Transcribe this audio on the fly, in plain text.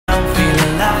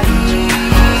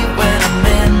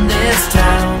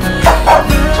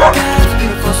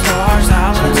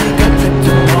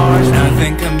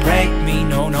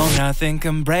nothing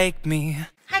can break me.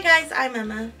 Hi guys, I'm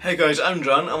Emma. Hey guys, I'm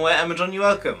John, and we're Emma John, you're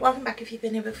welcome. Welcome back if you've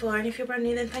been here before, and if you're brand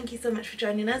new then thank you so much for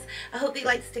joining us. I hope that you'd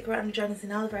like to stick around and join us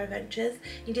in all of our adventures.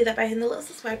 You can do that by hitting the little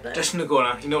subscribe button. Just in the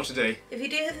corner, you know what to do. If you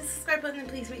do hit the subscribe button, then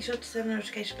please make sure to turn the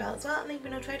notification bell as well, and then you'll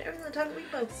be notified every single time that we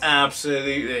post.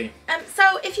 Absolutely.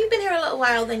 So if you've been here a little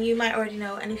while, then you might already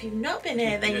know, and if you've not been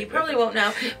here, then you probably won't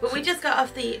know, but we just got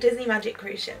off the Disney Magic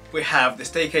cruise ship. We have the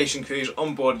staycation cruise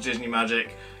on board Disney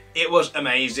Magic. It was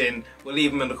amazing. We'll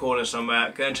leave them in the corner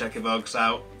somewhere. Go and check your vlogs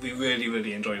out. We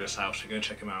really enjoyed this house, so go and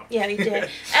check them out. Yeah, we did.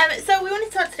 So we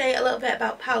want to talk today a little bit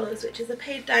about Palo's, which is a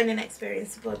paid dining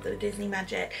experience aboard the Disney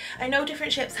Magic. I know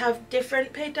different ships have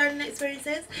different paid dining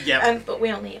experiences, but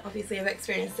we only obviously have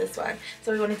experienced this one.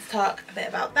 So we wanted to talk a bit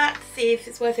about that, to see if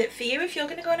it's worth it for you if you're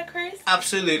going to go on a cruise.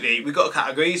 Absolutely. We've got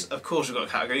categories. Of course we've got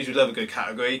categories. We love a good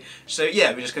category. So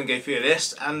yeah, we're just going to go through a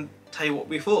list and tell you what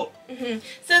we thought.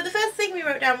 So the first thing we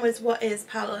wrote down was what is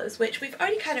Palo's, which we've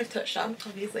already kind of touched on,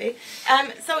 obviously.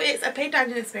 So it's a paid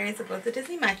dining experience aboard the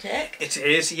Disney Magic. It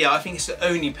is, yeah. I think it's the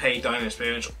only paid dining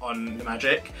experience on the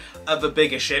Magic. Other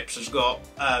bigger ships has got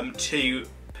two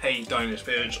paid dining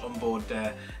experience on board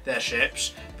their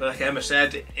ships, but like Emma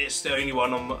said, it's the only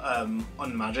one on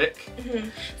the Magic.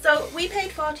 So we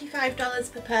paid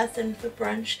 $45 per person for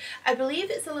brunch. I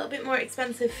believe it's a little bit more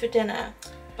expensive for dinner,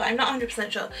 but I'm not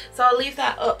 100% sure. So I'll leave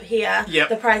that up here,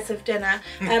 the price of dinner.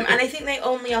 And I think they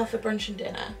only offer brunch and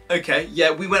dinner. Okay,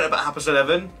 yeah, we went about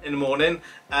 11:30 in the morning.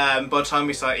 By the time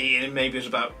we started eating, maybe it was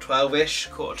about 12ish,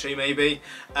 1:45 maybe.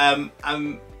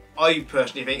 And I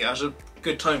personally think that was a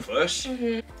good time for us.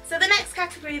 So the next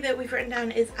category that we've written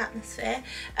down is atmosphere.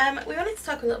 We wanted to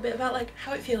talk a little bit about like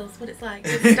how it feels, what it's like,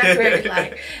 what it's decorated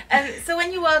like. So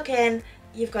when you walk in,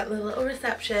 you've got the little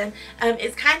reception.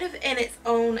 It's kind of in its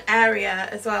own area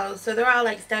as well, so there are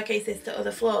like staircases to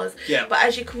other floors. But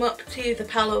as you come up to the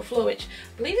Palo floor, which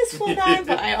I believe is floor 9,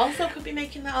 but I also could be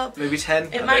making that up. Maybe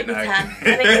 10? It might be 10. I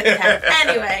think it's 10.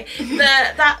 Anyway,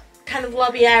 that kind of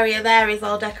lobby area there is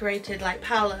all decorated like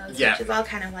Palo's, which is all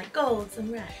kind of like golds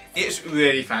and reds. It's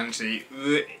really fancy,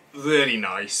 really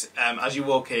nice. As you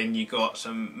walk in, you got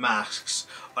some masks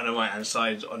on the right hand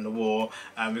side on the wall.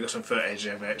 We've got some footage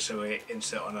of it, so we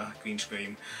insert on a green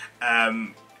screen.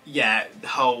 Yeah, the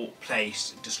whole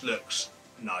place just looks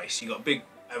nice. You got big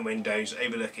windows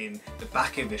overlooking the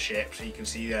back of the ship, so you can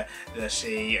see the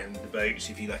sea and the boats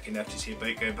if you're lucky enough to see a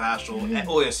boat go past, or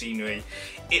all the scenery.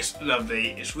 It's lovely.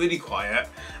 It's really quiet.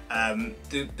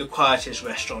 The quietest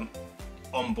restaurant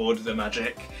on board the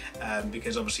Magic,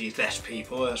 because obviously it's less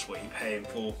people. That's what you're paying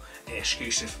for, an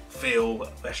exclusive feel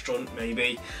restaurant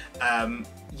maybe.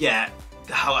 Yeah,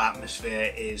 the whole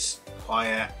atmosphere is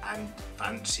quiet and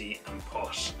fancy and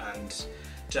posh and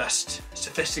just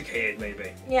sophisticated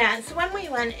maybe. Yeah, so when we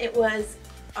went it was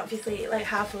obviously like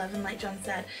 11:30 like John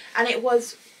said, and it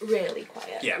was really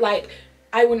quiet. Like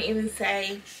I wouldn't even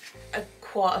say a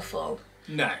quarter full.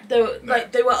 No.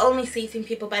 Like they were only seating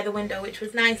people by the window, which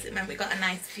was nice. It meant we got a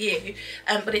nice view,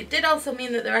 but it did also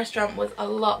mean that the restaurant was a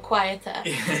lot quieter,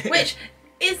 which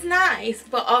is nice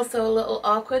but also a little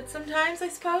awkward sometimes, I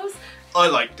suppose. I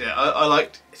liked it. I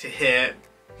liked to hear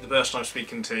the person I'm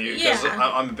speaking to, because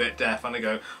I'm a bit deaf and I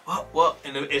go, what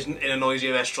in a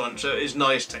noisy restaurant, so it's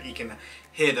nice that you can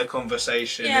hear the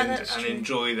conversation and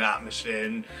enjoy the atmosphere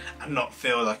and not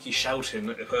feel like you're shouting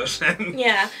at the person.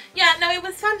 No, it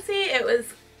was fancy, it was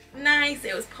nice,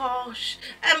 it was posh.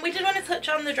 We did want to touch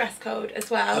on the dress code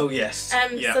as well. Oh yes.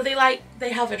 So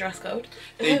they have a dress code.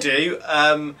 They do.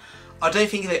 I don't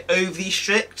think they're overly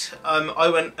strict. I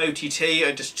went OTT,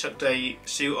 I just chucked a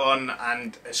suit on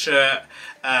and a shirt,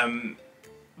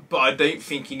 but I don't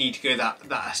think you need to go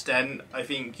that extent. I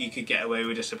think you could get away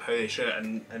with just a polo shirt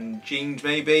and jeans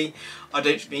maybe. I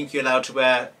don't think you're allowed to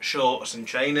wear shorts and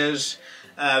trainers,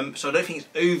 so I don't think it's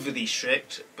overly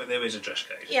strict, but there is a dress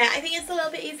code. Yeah, I think it's a little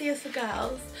bit easier for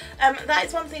girls. That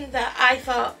is one thing that I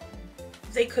thought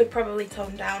they could probably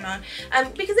tone down on,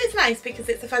 because it's nice, because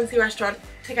it's a fancy restaurant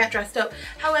to get dressed up.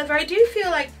 However, I do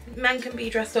feel like men can be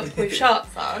dressed up with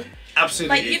shorts on.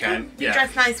 Absolutely, like you can be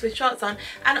dressed nice with shorts on,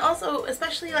 and also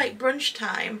especially like brunch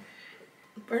time,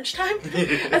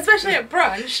 especially at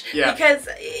brunch, because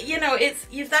you know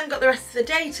you've then got the rest of the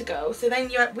day to go. So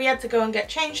then we had to go and get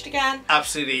changed again.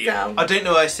 Absolutely. So I don't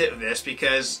know where I sit with this,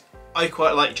 because I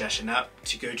quite like dressing up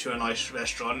to go to a nice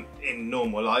restaurant in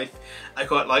normal life. I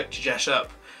quite like to dress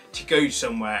up to go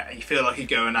somewhere and you feel like you're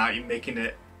going out, you're making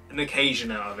it an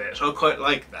occasion out of it. So I quite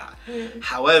like that.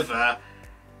 However,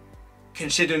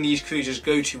 considering these cruises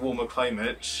go to warmer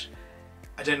climates,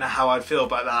 I don't know how I'd feel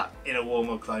about that in a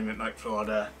warmer climate like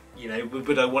Florida. You know,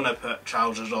 would I want to put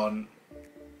trousers on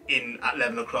in at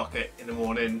 11 o'clock in the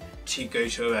morning to go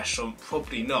to a restaurant?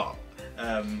 Probably not.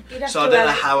 So I don't know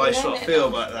how I sort of feel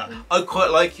about that. I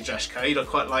quite like your dress code. I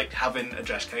quite like having a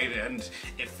dress code, and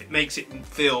it makes it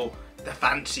feel the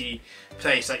fancy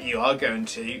place that you are going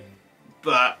to.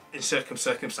 But in certain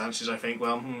circumstances, I think,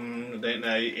 well, I don't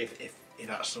know if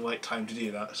that's the right time to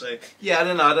do that. So yeah, I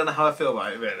don't know how I feel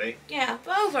about it really. Yeah,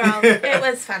 but overall, it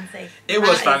was fancy. It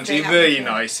was fancy, really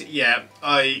nice. Yeah,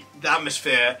 the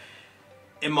atmosphere,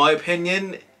 in my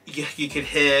opinion, you could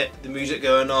hear the music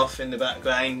going off in the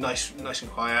background, nice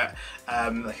and quiet.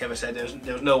 Like Emma said,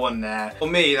 there was no one there. For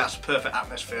me, that's a perfect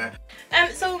atmosphere.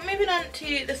 So moving on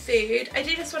to the food, I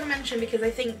do just want to mention, because I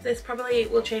think this probably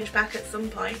will change back at some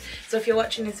point. So if you're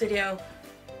watching this video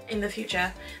in the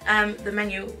future, the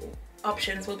menu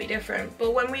options will be different.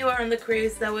 But when we were on the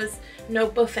cruise, there was no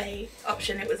buffet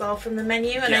option. It was all from the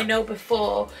menu, and I know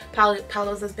before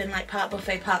Palo's has been like part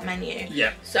buffet, part menu.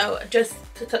 Yeah. So just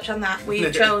to touch on that, we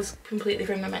chose completely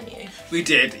from the menu. We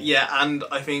did, yeah, and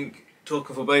I think,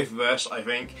 talking for both of us, I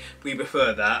think we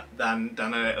prefer that than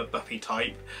a buffet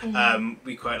type.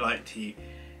 We quite like to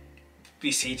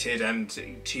be seated and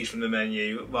choose from the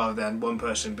menu rather than one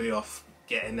person be off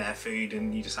getting their food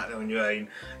and you just sat there on your own.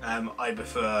 I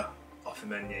prefer off the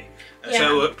menu,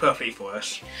 so it worked perfectly for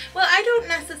us. Well, I don't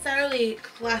necessarily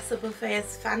class a buffet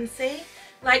as fancy.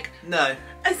 Like, no,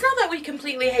 it's not that we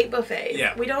completely hate buffets.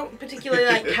 Yeah. We don't particularly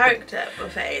like character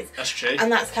buffets. That's true.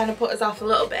 And that's kind of put us off a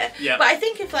little bit. Yeah. But I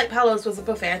think if like Palo's was a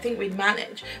buffet, I think we'd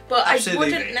manage. But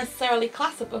absolutely. I wouldn't necessarily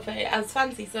class a buffet as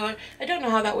fancy, so I don't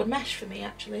know how that would mesh for me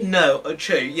actually. No,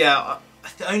 true. Yeah,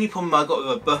 the only problem I got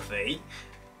with a buffet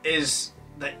is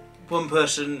that one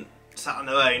person sat on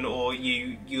their own, or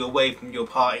you away from your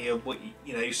party, of what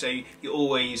you know, so you're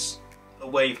always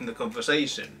away from the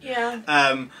conversation. Yeah.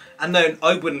 And then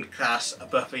I wouldn't class a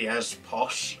buffet as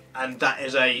posh, and that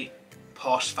is a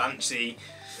posh, fancy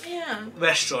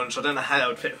restaurant, so I don't know how that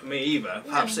would fit for me either.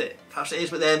 Perhaps it is,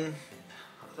 but then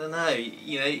I don't know,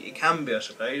 you know, it can be, I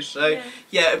suppose. So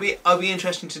yeah, I'd be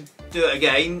interested to do it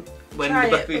again when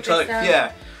the buffet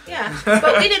type. Yeah,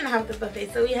 but we didn't have the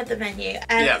buffet, so we had the menu.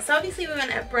 So obviously we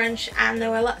went at brunch, and there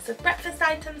were lots of breakfast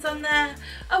items on there.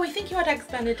 Oh, we think you had Eggs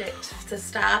Benedict to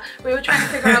start. We were trying to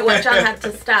figure out what John had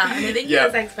to start, and I think it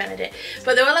was Eggs Benedict.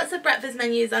 But there were lots of breakfast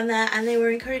menus on there, and they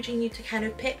were encouraging you to kind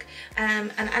of pick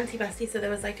an antipasti. So there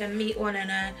was like a meat one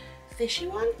and a fishy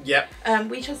one. Yep.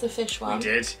 We chose the fish one. We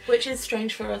did. Which is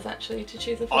strange for us actually to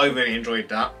choose a fish. I really enjoyed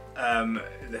that.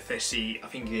 The fishy, I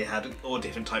think they had all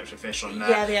different types of fish on there.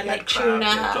 Yeah, they had like crab,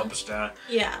 tuna, lobster,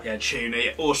 yeah,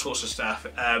 tuna, all sorts of stuff.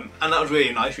 And that was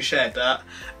really nice. We shared that.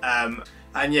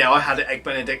 And yeah, I had Egg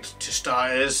Benedict to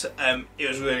starters. It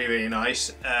was really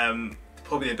nice.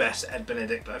 Probably the best Egg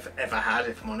Benedict I've ever had,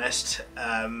 if I'm honest.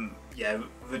 Yeah,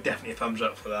 definitely a thumbs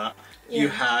up for that. Yeah. You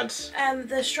had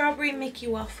the strawberry Mickey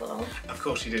waffle. Of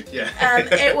course you did, yeah.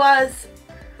 It was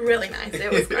really nice.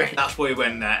 It was great. That's why we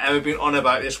went there. And we've been on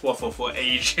about this waffle for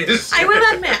ages. I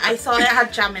will admit, I thought it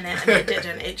had jam in it, and it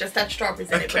didn't. It just had strawberries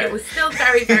in it, but it was still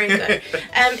very good.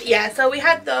 Yeah, so we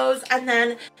had those, and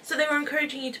then so they were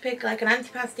encouraging you to pick like an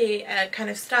antipasti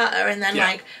kind of starter, and then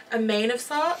like a main of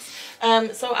sorts.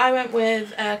 So I went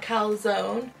with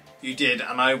calzone. You did,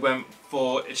 and I went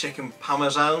for a chicken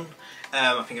parmesan.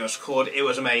 I think it was called. It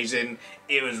was amazing.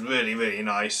 It was really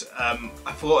nice. I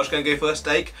thought I was going to go for a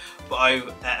steak, but I've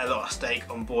ate a lot of steak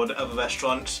on board at other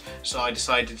restaurants, so I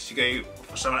decided to go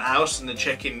for someone else, and the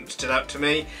chicken stood out to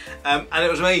me. And it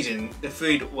was amazing. The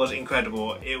food was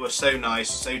incredible. It was so nice,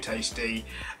 so tasty,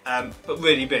 but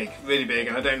really big,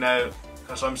 and I don't know,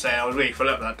 because I'm saying I was really full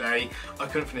up that day. I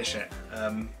couldn't finish it,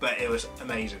 but it was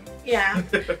amazing. Yeah.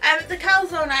 The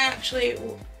calzone,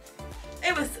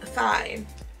 it was fine.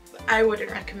 I wouldn't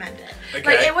recommend it. Okay.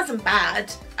 Like, it wasn't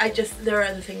bad. There were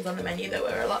other things on the menu that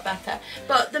were a lot better.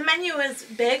 But the menu was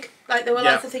big. Like, there were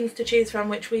lots of things to choose from,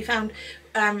 which we found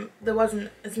there wasn't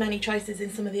as many choices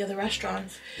in some of the other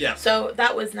restaurants. Yeah. So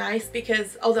that was nice,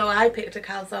 because although I picked a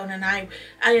calzone and I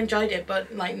enjoyed it,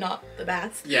 but like not the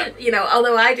best. Yeah. You know,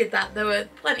 although I did that, there were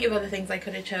plenty of other things I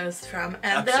could have chose from.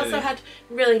 They also had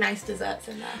really nice desserts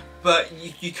in there. But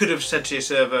you could have said to your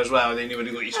server as well, then you would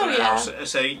have got you something else.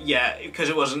 So yeah, because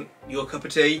it wasn't your cup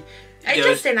of tea. It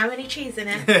just didn't have any cheese in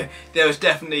it. There was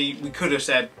definitely, we could have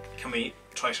said, can we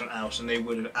try something else, and they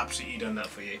would have absolutely done that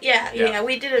for you. Yeah,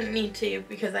 we didn't need to,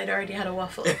 because I'd already had a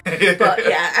waffle. But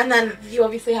yeah, and then you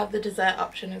obviously have the dessert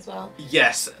option as well.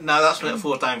 Yes, now that's when it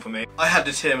falls down for me. I had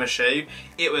the tiramisu.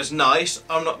 It was nice.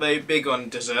 I'm not very big on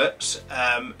desserts,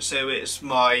 so it's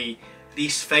my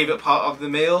least favourite part of the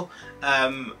meal.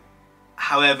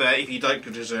 However, if you like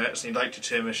your desserts and you like your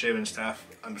tiramisu and stuff,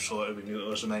 I'm sure it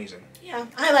was amazing. Yeah,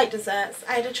 I like desserts.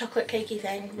 I had a chocolate cakey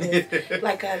thing with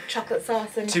like a chocolate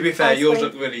sauce and to be fair, ice yours cream.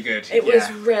 looked really good. It was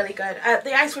really good.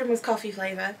 The ice cream was coffee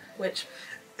flavour, which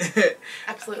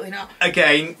absolutely not.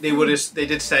 Again, they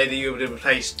did say that you would have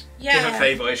replaced different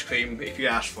flavour ice cream if you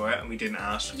asked for it, and we didn't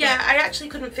ask. Yeah, I actually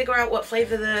couldn't figure out what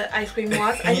flavour the ice cream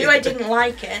was. I knew I didn't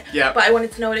like it, yeah, but I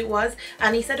wanted to know what it was.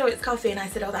 And he said, oh, it's coffee. And I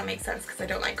said, oh, that makes sense because I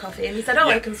don't like coffee. And he said, oh,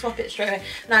 I can swap it straight away.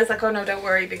 And I was like, oh, no, don't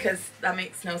worry because that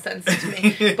makes no sense to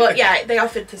me. But yeah, they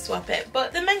offered to swap it.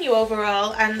 But the menu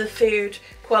overall and the food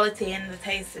quality and the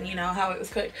taste and, you know, how it was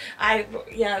cooked,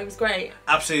 yeah, it was great.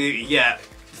 Absolutely, yeah.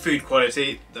 Food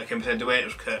quality, like I said, the way it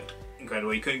was cooked,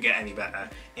 incredible. You couldn't get any better.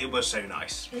 It was so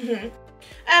nice.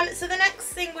 So the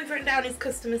next thing we've written down is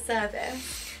customer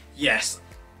service. Yes,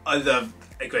 I love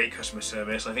a great customer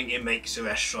service. I think it makes a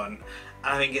restaurant,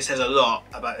 and I think it says a lot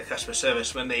about the customer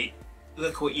service when they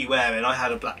look at what you're wearing. I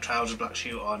had a black trouser, black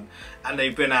suit on, and they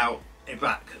bring out a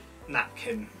black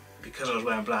napkin because I was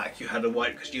wearing black. You had a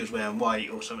white because you was wearing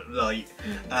white or something light.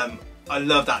 I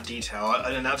love that detail.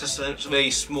 I know that's just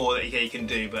really small that you can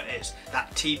do, but it's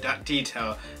that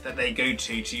detail that they go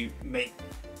to make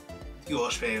your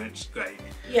experience great.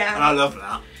 Yeah. And I love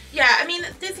that. Yeah, I mean,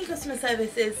 Disney customer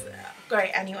service is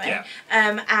great anyway.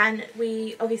 Yeah. And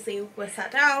we obviously were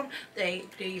sat down, they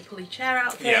do your pulley chair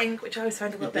out thing, which I always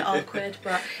find a little bit awkward,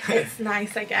 but it's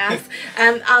nice, I guess.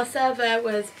 Our server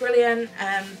was brilliant.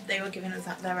 They were giving us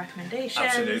their recommendations.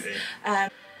 Absolutely.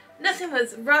 Nothing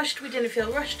was rushed, we didn't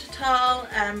feel rushed at all.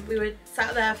 We were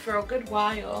sat there for a good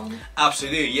while.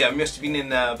 Absolutely, yeah, we must have been in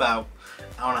there about an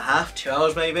hour and a half, 2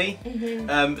 hours maybe.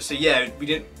 So yeah,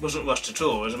 wasn't rushed at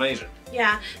all, it was amazing.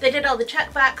 Yeah, they did all the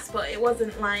checkbacks, but it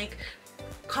wasn't like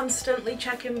constantly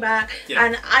checking back. Yeah.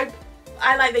 And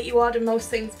I like that you ordered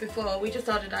most things before. We just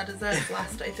ordered our desserts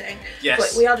last, I think. Yes.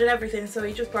 But we ordered everything, so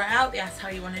he just brought it out, they asked how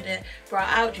you wanted it, brought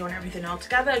it out, do you want everything all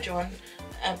together, do you want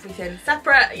everything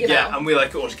separate, you know? Yeah, and we like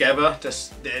it all together,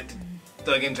 just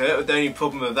dug into it. The only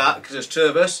problem with that, because there's 2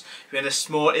 of us, we had a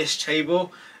small-ish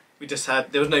table.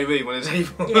 There was no room on the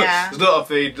table. Yeah. There's a lot of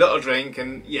food, a lot of drink,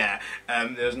 and yeah,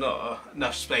 there was not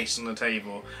enough space on the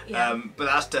table. Yeah. But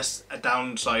that's just a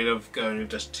downside of going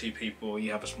with just 2 people,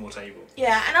 you have a small table.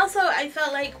 Yeah, and also I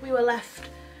felt like we were left,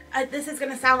 this is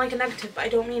going to sound like a negative, but I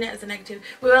don't mean it as a negative.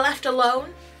 We were left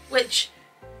alone, which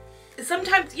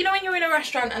sometimes, you know when you're in a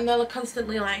restaurant and they're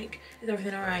constantly like, is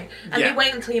everything alright? And they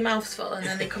wait until your mouth's full and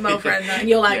then they come over and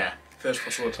you're like... Yeah, first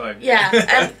possible time. Yeah,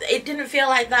 and it didn't feel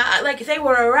like that. Like if they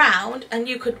were around and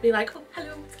you could be like, oh,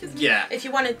 hello, excuse me, if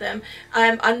you wanted them.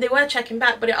 And they were checking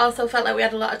back, but it also felt like we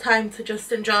had a lot of time to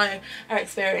just enjoy our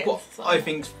experience. What I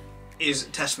think is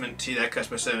testament to their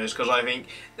customer service, because I think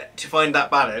that to find that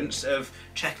balance of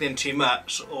checking in too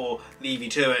much or leave you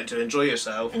to it to enjoy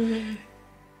yourself, you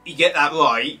get that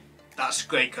right. That's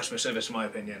great customer service in my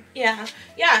opinion. Yeah,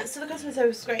 so the customer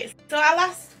service was great. So our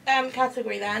last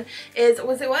category then is,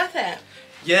 was it worth it?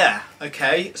 Yeah,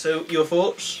 okay, so your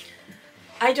thoughts?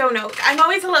 I don't know. I'm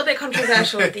always a little bit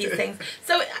controversial with these things.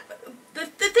 So the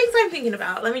things I'm thinking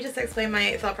about, let me just explain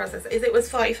my thought process, is it was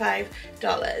 $45.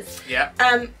 Yeah.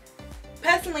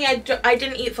 Personally, I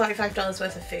didn't eat $45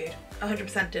 worth of food.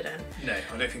 100% didn't. No,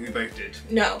 I don't think we both did.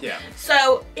 No. Yeah.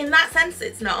 So in that sense,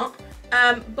 it's not.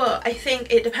 But I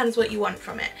think it depends what you want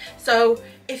from it. So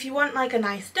if you want like a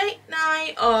nice date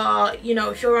night, or you know,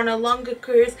 if you're on a longer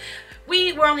cruise,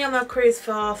 we were only on the cruise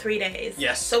for 3 days.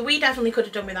 Yes. So we definitely could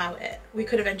have done without it. We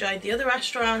could have enjoyed the other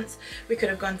restaurants, we could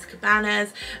have gone to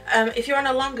cabanas. If you're on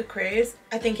a longer cruise,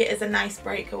 I think it is a nice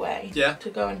breakaway to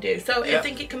go and do. So I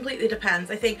think it completely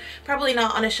depends. I think probably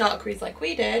not on a short cruise like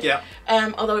we did,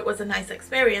 although it was a nice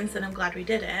experience and I'm glad we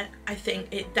did it. I think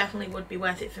it definitely would be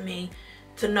worth it for me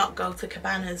to not go to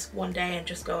cabanas one day and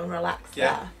just go and relax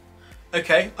there.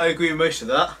 Okay, I agree with most of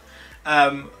that.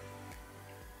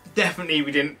 Definitely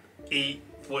we didn't eat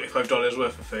 $45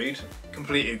 worth of food.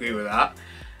 Completely agree with that.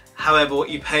 However, what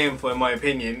you're paying for, in my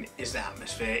opinion, is the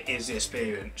atmosphere, is the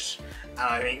experience. And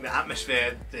I think the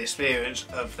atmosphere, the experience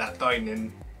of that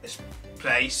dining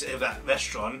place, of that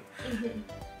restaurant,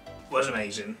 was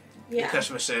amazing. The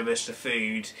customer service, the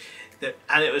food,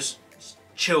 and it was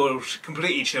chilled,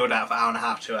 completely chilled out for an hour and a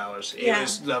half, 2 hours. It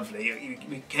was lovely.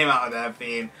 We came out of there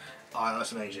being, oh,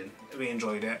 that's amazing. We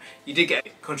enjoyed it. You did get a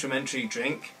complimentary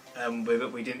drink with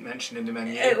it, we didn't mention in the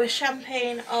menu. It was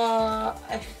champagne, or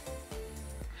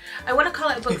I want to call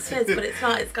it Bucks Fizz, but it's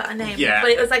not, it's got a name. Yeah.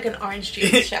 But it was like an orange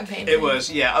juice champagne. It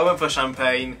was, yeah. I went for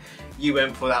champagne, you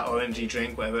went for that orangey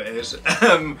drink, whatever it is.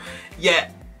 Yeah,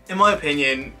 in my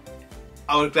opinion,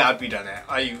 I was glad we done it.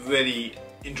 I really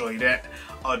enjoyed it.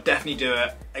 I'll definitely do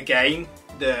it again,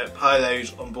 the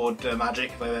Palo's on board the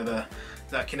Magic, if I ever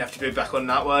lucky enough to be back on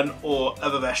that one, or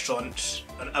other restaurants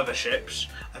and other ships.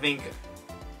 I think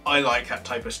I like that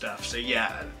type of stuff, so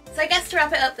yeah. So I guess to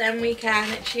wrap it up then, we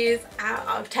can choose out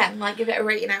of 10, like give it a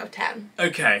rating out of 10.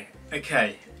 Okay.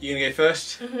 You gonna go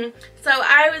first? So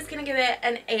I was gonna give it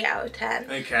an 8 out of 10.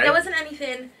 Okay. There wasn't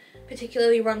anything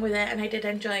particularly wrong with it, and I did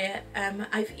enjoy it.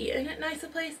 I've eaten at nicer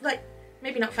places, like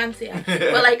maybe not fancier,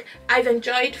 but like I've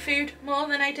enjoyed food more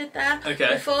than I did there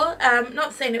before.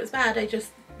 Not saying it was bad,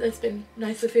 there's been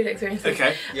nicer food experiences.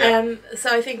 Okay, yeah.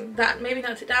 So I think that maybe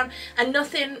knocked it down, and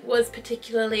nothing was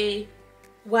particularly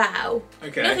wow.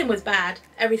 Okay. Nothing was bad,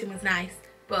 everything was nice,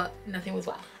 but nothing was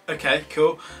wow. Okay,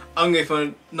 cool. I'm going for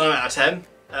a 9 out of 10.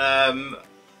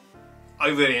 I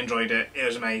really enjoyed it. It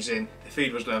was amazing. The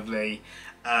food was lovely.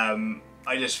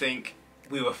 I just think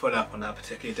we were full up on that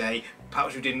particular day.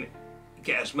 Perhaps we didn't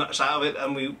get as much out of it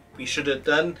than we should have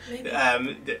done.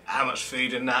 How much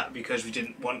food and that, because we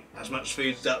didn't want as much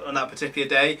food on that particular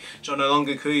day. So on a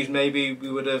longer cruise, maybe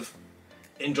we would have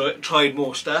tried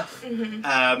more stuff.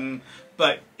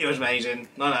 But it was amazing.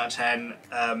 9 out of 10.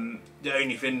 The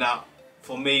only thing that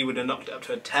for me would have knocked it up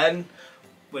to a 10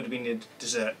 would have been the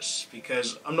desserts,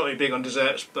 because I'm not really big on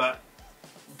desserts, but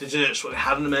desserts what they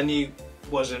had on the menu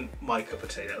wasn't my cup of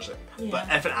tea, that was it. But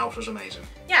everything else was amazing.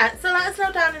 Yeah, so let us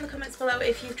know down in the comments below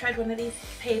if you've tried one of these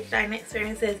paid dining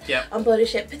experiences Yep. on board a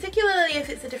ship, particularly if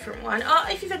it's a different one, or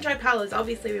if you've enjoyed Palo's,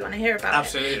 obviously we want to hear about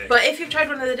Absolutely. it. But if you've tried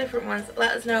one of the different ones,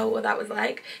 let us know what that was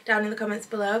like down in the comments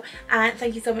below. And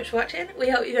thank you so much for watching. We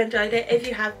hope you've enjoyed it. If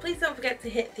you have, please don't forget to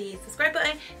hit the subscribe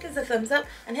button, give us a thumbs up,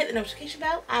 and hit the notification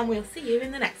bell, and we'll see you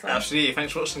in the next one. Absolutely.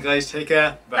 Thanks for watching, guys. Take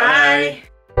care. Bye.